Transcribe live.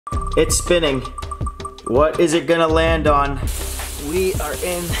It's spinning. What is it gonna land on? We are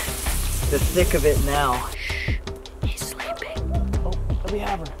in the thick of it now. Shh, he's sleeping. Oh, we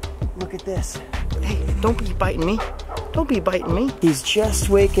have her. Look at this. Hey, don't be biting me. Don't be biting me. He's just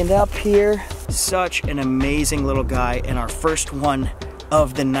waking up here. Such an amazing little guy, and our first one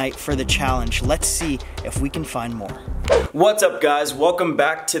of the night for the challenge. Let's see if we can find more. What's up, guys? Welcome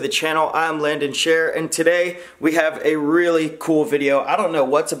back to the channel. I'm Landon Scherr, and today we have a really cool video. I don't know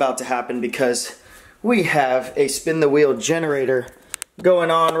what's about to happen because we have a spin the wheel generator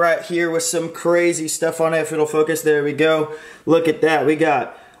going on right here with some crazy stuff on it. If it'll focus, there we go. Look at that. We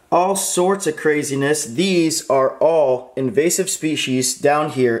got all sorts of craziness. These are all invasive species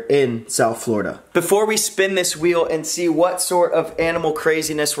down here in South Florida. Before we spin this wheel and see what sort of animal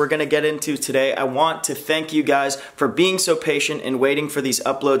craziness we're gonna get into today, I want to thank you guys for being so patient and waiting for these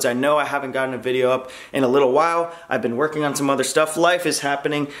uploads. I know I haven't gotten a video up in a little while. I've been working on some other stuff. Life is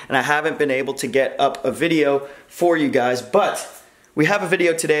happening and I haven't been able to get up a video for you guys, but we have a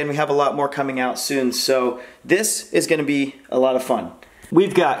video today and we have a lot more coming out soon, so this is gonna be a lot of fun.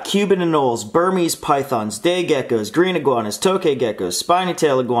 We've got Cuban anoles, Burmese pythons, day geckos, green iguanas, tokay geckos, spiny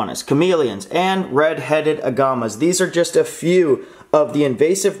tail iguanas, chameleons, and red-headed agamas. These are just a few of the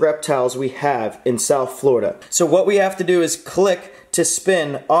invasive reptiles we have in South Florida. So what we have to do is click to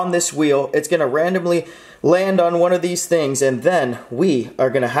spin on this wheel. It's gonna randomly land on one of these things, and then we are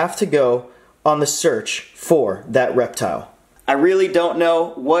gonna have to go on the search for that reptile. I really don't know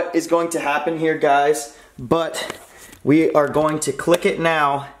what is going to happen here, guys, but we are going to click it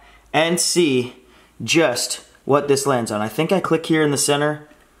now and see just what this lands on. I think I click here in the center.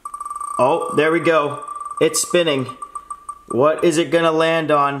 Oh, there we go. It's spinning. What is it gonna land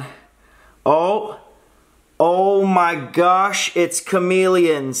on? Oh my gosh, it's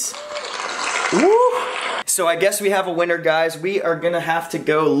chameleons. Woo! So I guess we have a winner, guys. We are gonna have to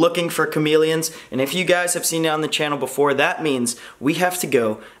go looking for chameleons, and if you guys have seen it on the channel before, that means we have to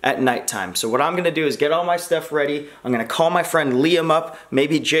go at nighttime. So what I'm gonna do is get all my stuff ready. I'm gonna call my friend Liam up,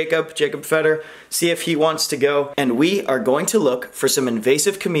 maybe Jacob Fetter, see if he wants to go, and we are going to look for some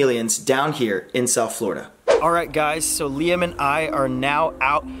invasive chameleons down here in South Florida. All right, guys, so Liam and I are now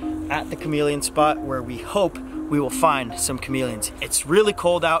out at the chameleon spot where we hope we will find some chameleons. It's really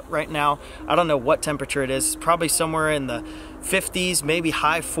cold out right now. I don't know what temperature it is. Probably somewhere in the 50s, maybe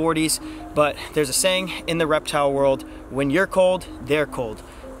high 40s. But there's a saying in the reptile world, when you're cold, they're cold.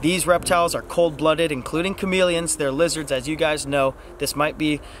 These reptiles are cold-blooded, including chameleons. They're lizards, as you guys know. This might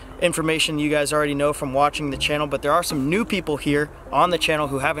be information you guys already know from watching the channel, but there are some new people here on the channel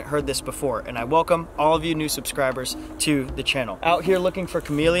who haven't heard this before, and I welcome all of you new subscribers to the channel. Out here looking for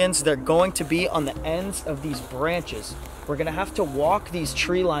chameleons, they're going to be on the ends of these branches. We're gonna have to walk these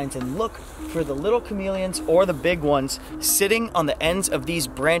tree lines and look for the little chameleons or the big ones sitting on the ends of these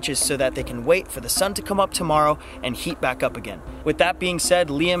branches so that they can wait for the sun to come up tomorrow and heat back up again. With that being said,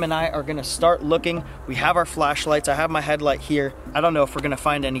 Liam and I are gonna start looking. We have our flashlights. I have my headlight here. I don't know if we're gonna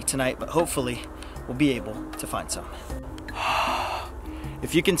find any tonight, but hopefully we'll be able to find some.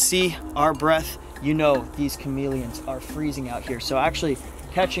 If you can see our breath, you know these chameleons are freezing out here. So actually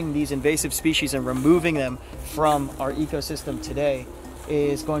catching these invasive species and removing them from our ecosystem today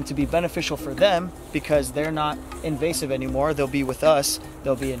is going to be beneficial for them because they're not invasive anymore. They'll be with us,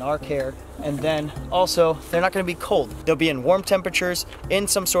 they'll be in our care, and then also they're not going to be cold. They'll be in warm temperatures in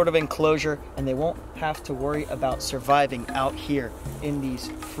some sort of enclosure, and they won't have to worry about surviving out here in these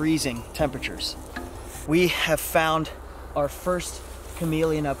freezing temperatures. We have found our first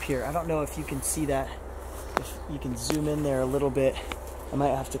chameleon up here. I don't know if you can see that, if you can zoom in there a little bit. I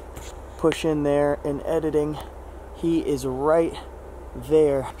might have to push in there in editing. He is right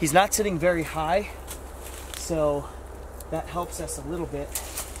there. He's not sitting very high, so that helps us a little bit.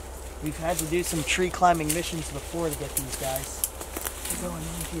 We've had to do some tree climbing missions before to get these guys. We're going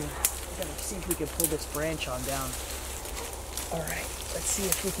in here. We gotta see if we can pull this branch on down. All right, let's see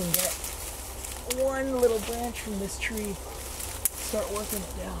if we can get one little branch from this tree. Start working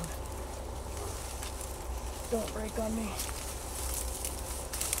it down. Don't break on me.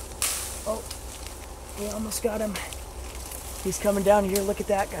 Oh, we almost got him. He's coming down here. Look at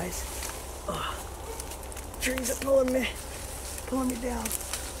that, guys. Oh, trees are pulling me down.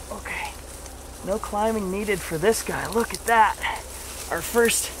 Okay, no climbing needed for this guy. Look at that. Our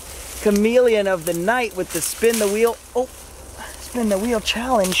first chameleon of the night with the spin the wheel. Oh, spin the wheel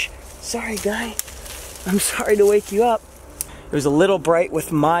challenge. Sorry, guy. I'm sorry to wake you up. It was a little bright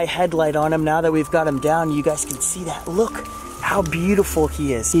with my headlight on him. Now that we've got him down, you guys can see that. Look how beautiful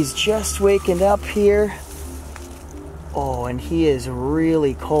he is. He's just waking up here. Oh, and he is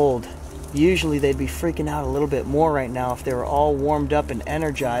really cold. Usually they'd be freaking out a little bit more right now if they were all warmed up and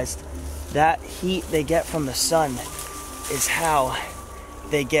energized. That heat they get from the sun is how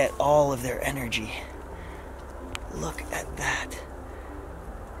they get all of their energy. Look at that.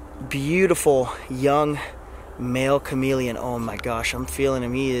 Beautiful young male chameleon. Oh my gosh, I'm feeling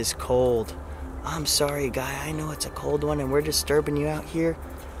him. He is cold. I'm sorry, guy. I know it's a cold one and we're disturbing you out here,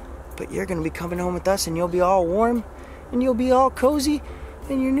 but you're gonna be coming home with us and you'll be all warm and you'll be all cozy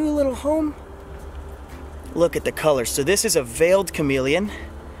in your new little home. Look at the colors. So this is a veiled chameleon.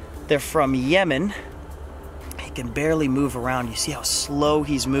 They're from Yemen. He can barely move around. You see how slow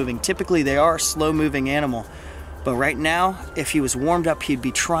he's moving. Typically they are a slow moving animal, but right now, if he was warmed up, he'd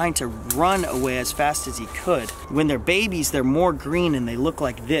be trying to run away as fast as he could. When they're babies, they're more green and they look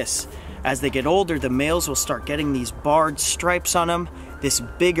like this. As they get older, the males will start getting these barred stripes on them, this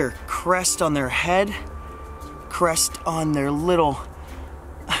bigger crest on their head, crest on their little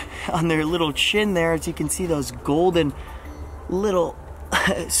chin there. As you can see, those golden little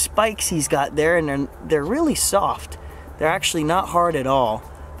spikes he's got there, and they're really soft. They're actually not hard at all.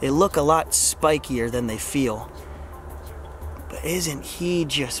 They look a lot spikier than they feel. But isn't he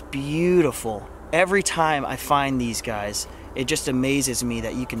just beautiful? Every time I find these guys, it just amazes me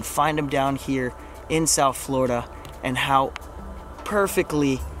that you can find them down here in South Florida and how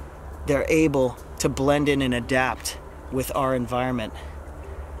perfectly they're able to blend in and adapt with our environment.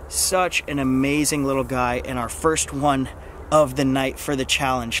 Such an amazing little guy, and our first one of the night for the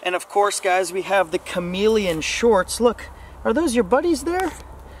challenge. And of course, guys, we have the chameleon shorts. Look, are those your buddies there?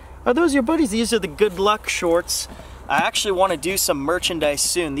 Are those your buddies? These are the good luck shorts. I actually want to do some merchandise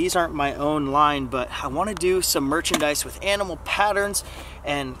soon. These aren't my own line, but I want to do some merchandise with animal patterns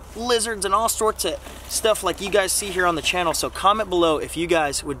and lizards and all sorts of stuff like you guys see here on the channel. So comment below if you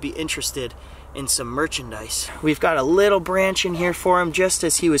guys would be interested in some merchandise. We've got a little branch in here for him just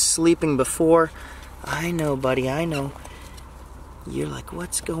as he was sleeping before. I know, buddy, I know. You're like,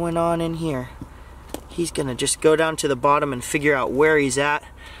 what's going on in here? He's gonna just go down to the bottom and figure out where he's at.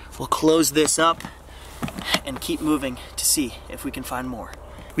 We'll close this up and keep moving to see if we can find more.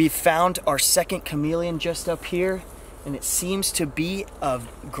 We've found our second chameleon just up here, and it seems to be a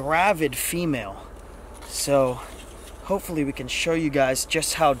gravid female. So hopefully we can show you guys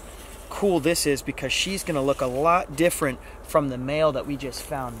just how cool this is, because she's gonna look a lot different from the male that we just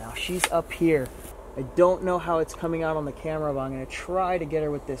found. Now she's up here. I don't know how it's coming out on the camera, but I'm gonna try to get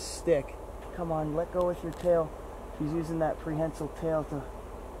her with this stick. Come on, let go with your tail. She's using that prehensile tail to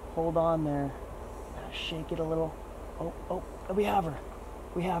hold on there. Gotta shake it a little. Oh, we have her.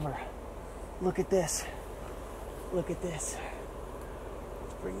 We have her. Look at this. Look at this.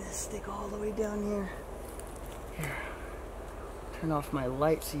 Let's bring this stick all the way down here. Here. Turn off my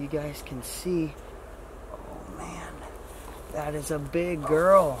light so you guys can see. Oh man, that is a big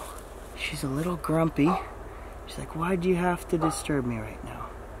girl. She's a little grumpy. She's like, why'd you have to disturb me right now?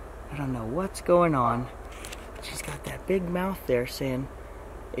 I don't know what's going on. She's got that big mouth there saying,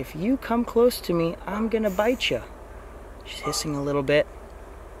 if you come close to me, I'm gonna bite you. She's hissing a little bit.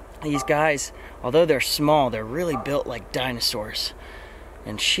 These guys, although they're small, they're really built like dinosaurs.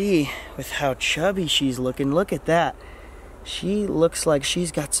 And she, with how chubby she's looking, look at that. She looks like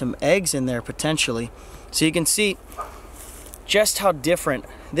she's got some eggs in there potentially. So you can see just how different.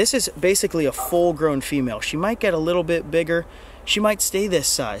 This is basically a full-grown female. She might get a little bit bigger. She might stay this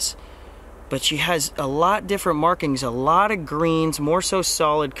size. But she has a lot different markings, a lot of greens, more so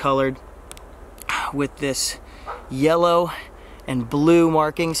solid colored, with this yellow and blue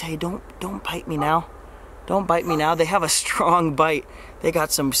markings. Hey, don't bite me now. Don't bite me now. They have a strong bite. They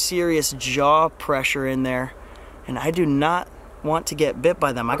got some serious jaw pressure in there. And I do not want to get bit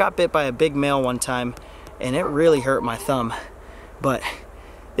by them. I got bit by a big male one time, and it really hurt my thumb. But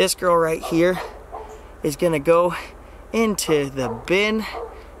this girl right here is gonna go into the bin,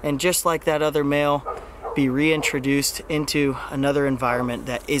 and just like that other male, be reintroduced into another environment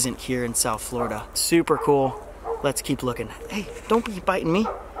that isn't here in South Florida. Super cool. Let's keep looking. Hey, don't be biting me.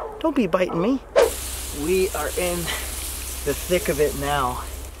 Don't be biting me. We are in the thick of it now,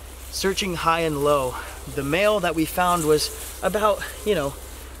 searching high and low. The male that we found was about,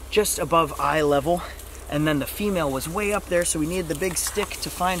 just above eye level, and then the female was way up there, so we needed the big stick to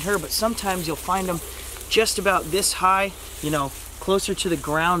find her. But sometimes you'll find them just about this high, closer to the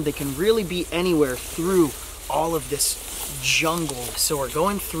ground. They can really be anywhere through all of this jungle. So we're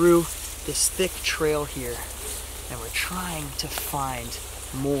going through this thick trail here, and we're trying to find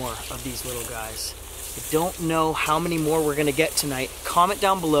more of these little guys. I don't know how many more we're gonna get tonight. Comment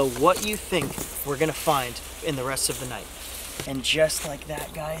down below what you think we're gonna find in the rest of the night. And just like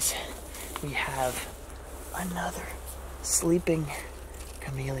that, guys, we have another sleeping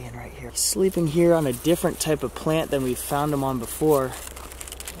chameleon right here. Sleeping here on a different type of plant than we found him on before.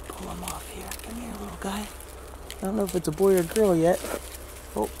 Pull him off here. Come here, little guy. I don't know if it's a boy or girl yet.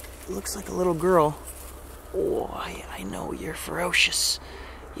 Oh, it looks like a little girl. Oh, I know you're ferocious.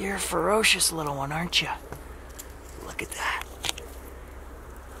 You're a ferocious little one, aren't you? Look at that.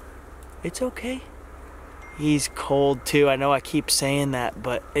 It's okay. He's cold too. I know I keep saying that,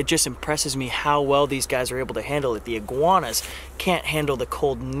 but it just impresses me how well these guys are able to handle it. The iguanas can't handle the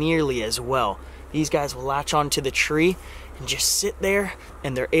cold nearly as well. These guys will latch onto the tree and just sit there,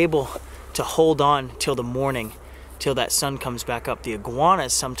 and they're able to hold on till the morning, till that sun comes back up. The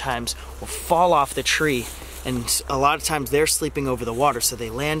iguanas sometimes will fall off the tree, and a lot of times they're sleeping over the water, so they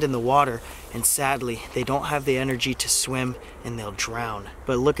land in the water, and sadly they don't have the energy to swim and they'll drown.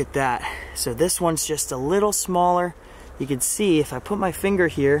 But look at that. So this one's just a little smaller. You can see if I put my finger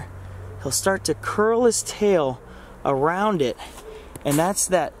here, he'll start to curl his tail around it, and that's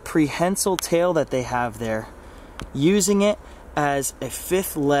that prehensile tail that they have there, using it as a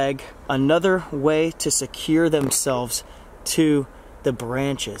fifth leg, another way to secure themselves to the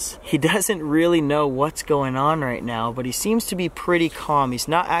branches. He doesn't really know what's going on right now, but he seems to be pretty calm. He's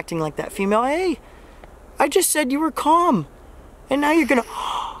not acting like that female. Hey, I just said you were calm, and now you're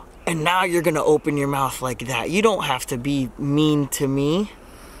gonna open your mouth like that. You don't have to be mean to me.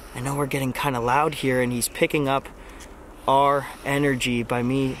 I know we're getting kind of loud here, and he's picking up our energy by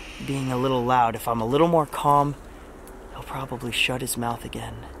me being a little loud. If I'm a little more calm, he'll probably shut his mouth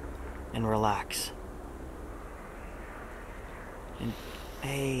again and relax. And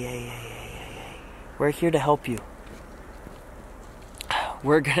hey. We're here to help you.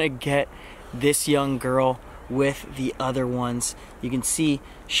 We're gonna get this young girl with the other ones. You can see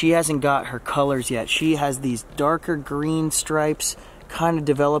she hasn't got her colors yet. She has these darker green stripes kind of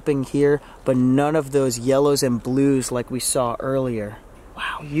developing here, but none of those yellows and blues like we saw earlier.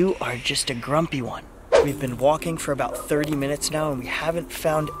 Wow, you are just a grumpy one. We've been walking for about 30 minutes now, and we haven't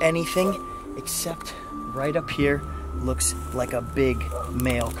found anything except right up here. Looks like a big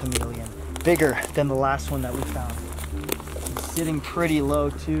male chameleon. Bigger than the last one that we found. He's sitting pretty low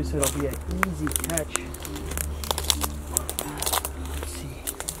too, so it'll be an easy catch. Let's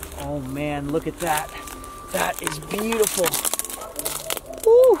see. Oh man, look at that. That is beautiful.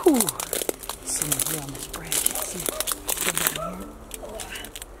 Woohoo! Let's see here on this branch. Let's see.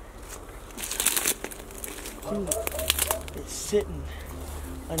 Dude is sitting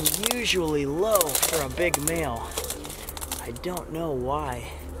unusually low for a big male. I don't know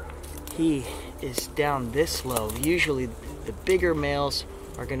why he is down this low. Usually the bigger males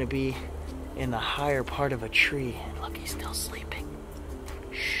are going to be in the higher part of a tree. And look, he's still sleeping.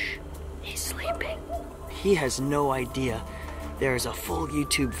 Shh, he's sleeping. He has no idea there is a full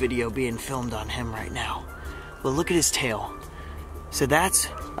YouTube video being filmed on him right now. But look at his tail. So that's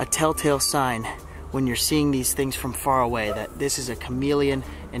a telltale sign when you're seeing these things from far away that this is a chameleon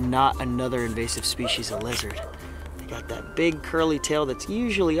and not another invasive species of lizard. Got that big curly tail that's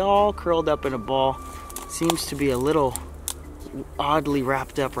usually all curled up in a ball. Seems to be a little oddly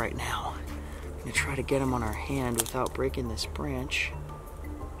wrapped up right now. I'm gonna try to get him on our hand without breaking this branch.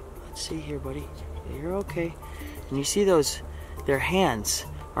 Let's see here, buddy. You're okay. And you see those, their hands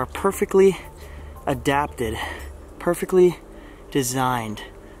are perfectly adapted, perfectly designed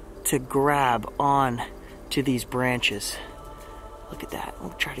to grab on to these branches. Look at that. I'll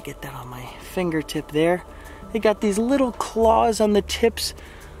try to get that on my fingertip there. They got these little claws on the tips,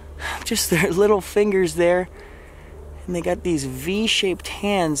 just their little fingers there. And they got these V-shaped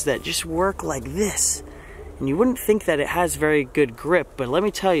hands that just work like this. And you wouldn't think that it has very good grip, but let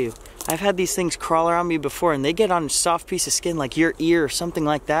me tell you, I've had these things crawl around me before, and they get on a soft piece of skin like your ear or something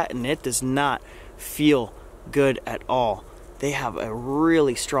like that, and it does not feel good at all. They have a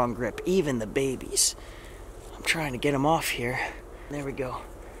really strong grip, even the babies. I'm trying to get them off here. There we go.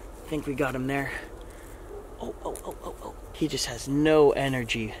 I think we got him there. Oh. He just has no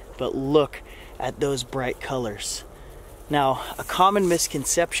energy, but look at those bright colors. Now, a common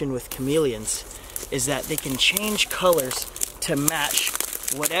misconception with chameleons is that they can change colors to match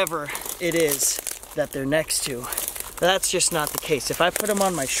whatever it is that they're next to. But that's just not the case. If I put him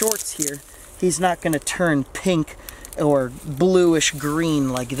on my shorts here, he's not going to turn pink or bluish green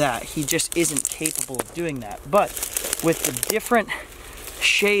like that. He just isn't capable of doing that. But with the different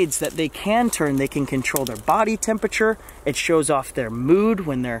shades that they can turn, they can control their body temperature. It shows off their mood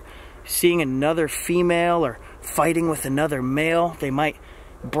when they're seeing another female or fighting with another male. They might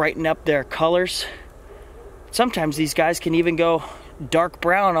brighten up their colors. Sometimes these guys can even go dark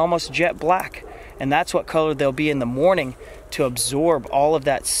brown, almost jet black, and that's what color they'll be in the morning to absorb all of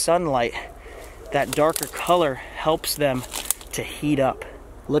that sunlight. That darker color helps them to heat up.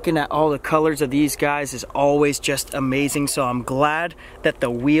 Looking at all the colors of these guys is always just amazing. So I'm glad that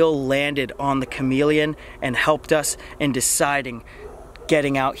the wheel landed on the chameleon and helped us in deciding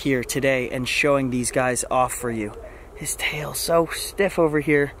getting out here today and showing these guys off for you. His tail's so stiff over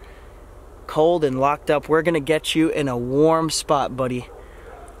here, cold and locked up. We're gonna get you in a warm spot, buddy.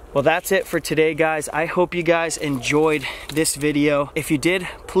 Well, that's it for today, guys. I hope you guys enjoyed this video. If you did,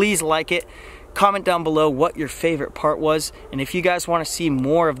 please like it. Comment down below what your favorite part was. And if you guys want to see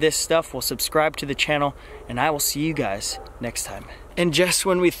more of this stuff, well, subscribe to the channel, and I will see you guys next time. And just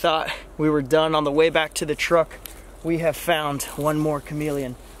when we thought we were done on the way back to the truck, we have found one more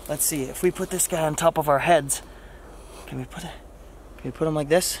chameleon. Let's see, if we put this guy on top of our heads, can we put him like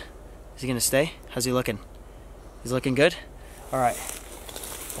this? Is he gonna stay? How's he looking? He's looking good? All right,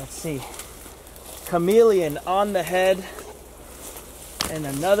 let's see. Chameleon on the head, and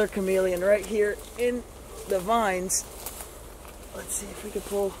another chameleon right here in the vines. Let's see if we can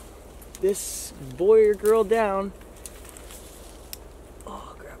pull this boy or girl down.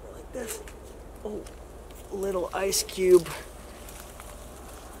 Oh, grab it like this. Oh, little ice cube.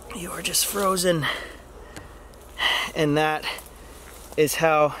 You are just frozen. And that is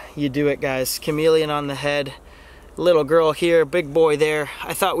how you do it, guys. Chameleon on the head, little girl here, big boy there.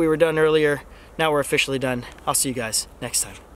 I thought we were done earlier. Now we're officially done. I'll see you guys next time.